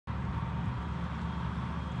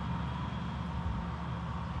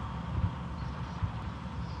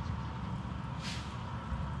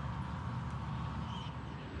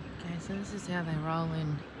So this is how they roll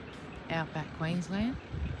in outback Queensland.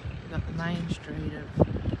 We've got the main street of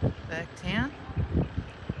Burketown.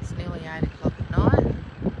 It's nearly 8 o'clock at night.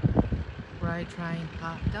 Road train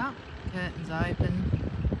parked up, curtains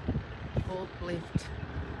open, forklift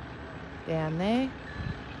down there,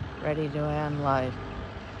 ready to unload.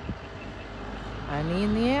 Only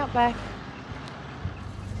in the outback.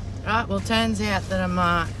 Right, well, turns out that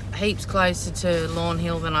I'm heaps closer to Lawn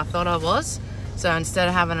Hill than I thought I was. So instead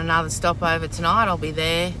of having another stopover tonight, I'll be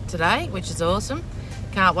there today, which is awesome.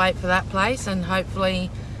 Can't wait for that place, and hopefully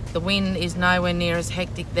the wind is nowhere near as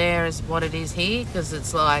hectic there as what it is here, because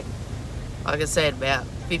it's like I said, about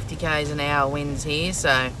 50 k's an hour winds here.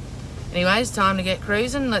 So anyways, time to get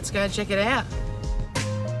cruising. Let's go check it out.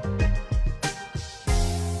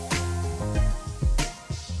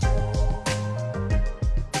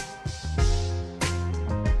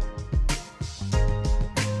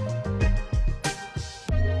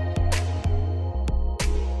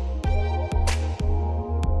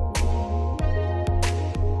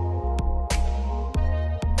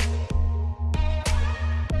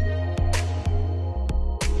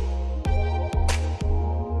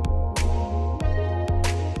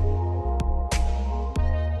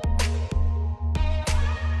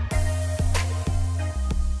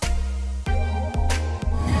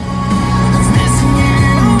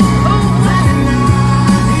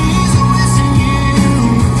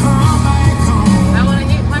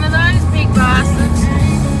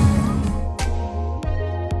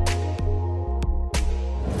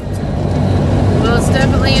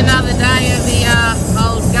 Another day of the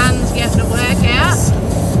old guns getting to work out.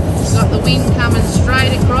 Got the wind coming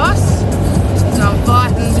straight across, so I'm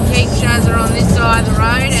fighting to keep Shazza on this side of the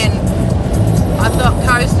road, and I thought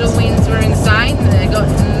coastal winds were insane. They got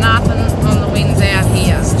nothing on the winds out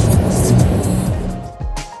here.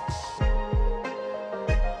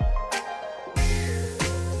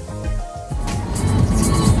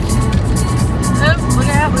 Oh, look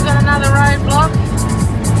out, we've got another roadblock.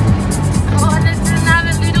 Oh, there's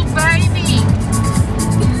another little baby.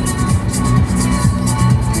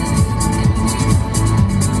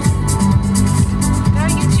 Go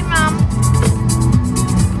get your mum.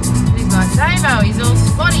 He's like Davo, he's all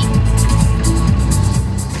spotty.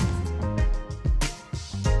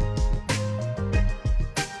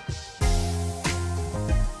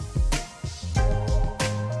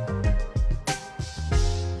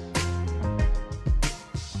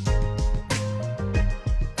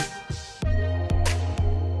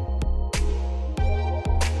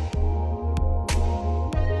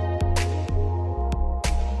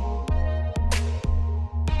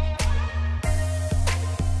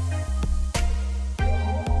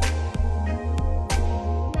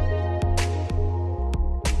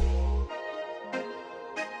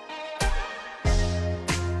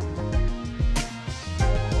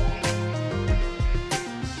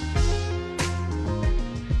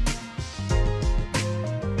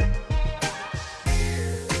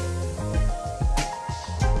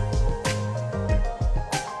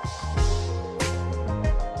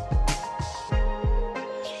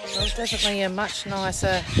 There's definitely a much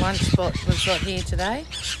nicer lunch spot we've got here today.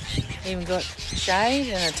 Even got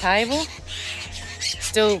shade and a table.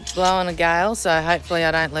 Still blowing a gale, so hopefully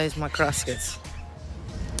I don't lose my crosscuts.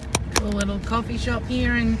 A little coffee shop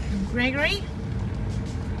here in Gregory.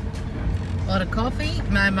 A lot of coffee,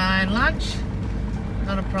 made my own lunch,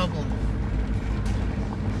 not a problem.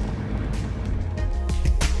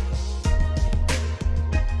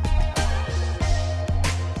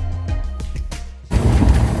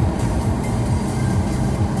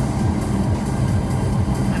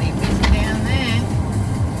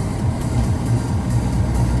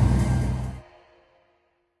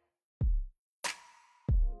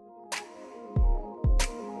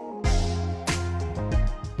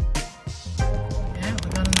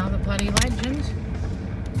 Legend.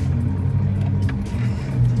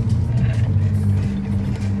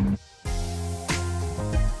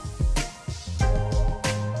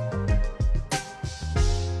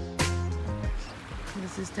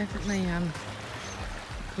 This is definitely a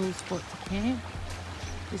cool spot to camp.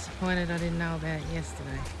 Disappointed I didn't know about it yesterday.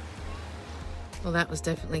 Well, that was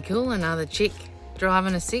definitely cool. Another chick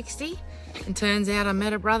driving a 60, and turns out I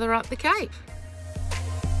met a brother up the Cape.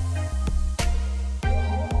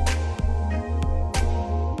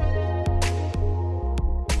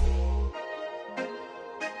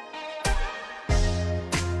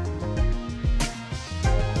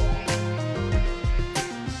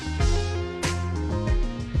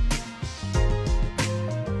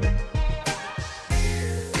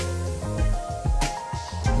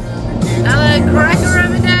 Another cracker